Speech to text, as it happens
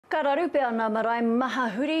Ka rarupe ana marae maha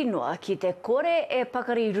huri noa ki te kore e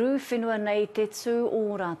pakari rū whenua nei te tū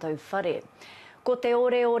o rātou whare. Ko te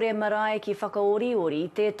Oreore Marae ki Whakaoriori,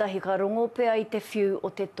 tētahi ka rongo pea i te whiu o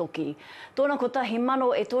te toki. Tōna ko tahi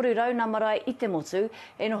mano e toru rauna marae i te motu,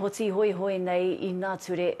 e noho ti hoi hoi nei i nā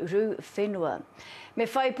ture rū whenua. Me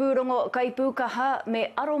whai pūrongo kai pūkaha,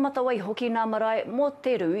 me aromatawai hoki nā marae mō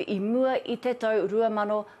te rū i mua i te tau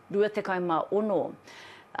 2026.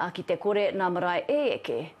 A ki te kore nā marae e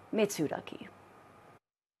eke me tūraki.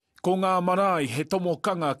 Ko ngā marae he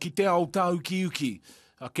tomokanga ki te ao tā uki,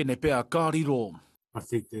 a kene pea kāriro. I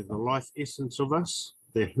think they're the life essence of us,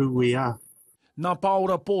 they're who we are. Nā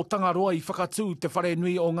paora pō tangaroa i whakatū te whare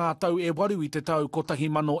nui o ngā tau e waru i te tau kotahi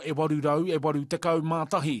mano e waru rau e waru te kau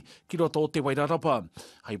mātahi ki roto o te wairarapa.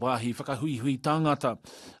 Hei wāhi whakahui tāngata.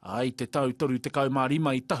 Ai te tau toru te kau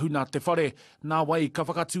mārima i tahuna te whare, nā wai ka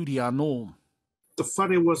whakatūri anō. The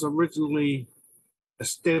whare was originally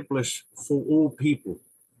established for all people.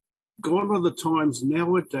 Gone are the times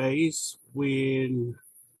nowadays when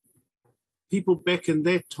people back in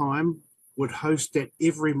that time would host at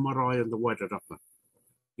every marae in the Wairarapa.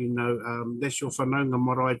 You know, that's your whanaunga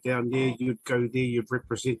marae down there, you'd go there, you'd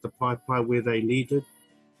represent the pai where they needed.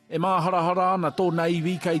 E māharahara ana tōna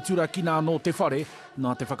iwi kei turakina anō te whare,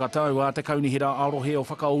 nā te whakatau a te kaunihira arohe o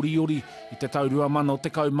Whakaoriori i te tau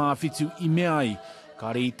 2025 i mea ai.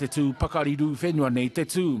 Kāre i te tū pakari rū whenua nei te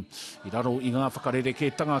tū. I raro i ngā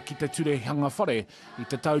whakarereketanga ki te ture hanga whare i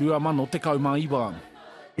te tau 2025.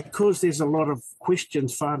 Because there's a lot of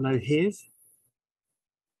questions whānau have,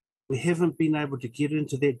 we haven't been able to get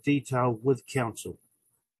into that detail with council.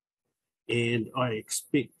 And I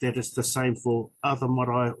expect that it's the same for other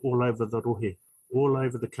marae all over the rohe, all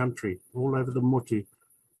over the country, all over the motu,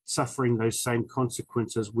 suffering those same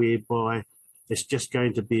consequences whereby it's just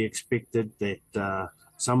going to be expected that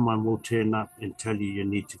someone will turn up and tell you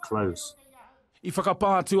need to close. I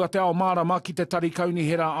whakapātu a te Ao Mārama ki te tari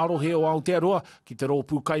kaunihera arohe o Aotearoa, ki te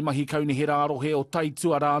rōpū kaimahi kaunihera arohe o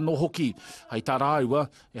Taituara no hoki. Hei tā rāua,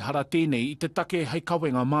 e hara tēnei i te take hei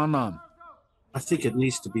kawenga mana. I think it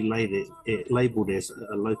needs to be labelled as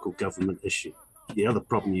a local government issue. The other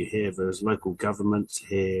problem you have is local governments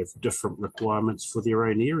have different requirements for their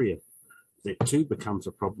own area. That too becomes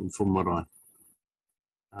a problem for marae.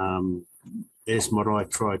 As marae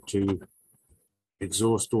try to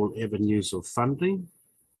exhaust all avenues of funding,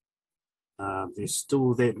 there's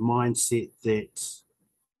still that mindset that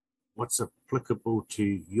what's applicable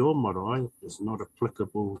to your marae is not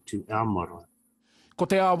applicable to our marae. Ko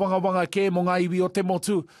te wanga ke mo ngā iwi o te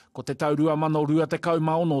motu, ko te tau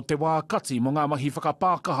 2026 te wākati mo ngā mahi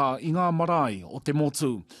whakapākaha i ngā marae o te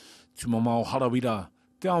motu. Tumamao Harawira,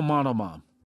 te Ao Mārama.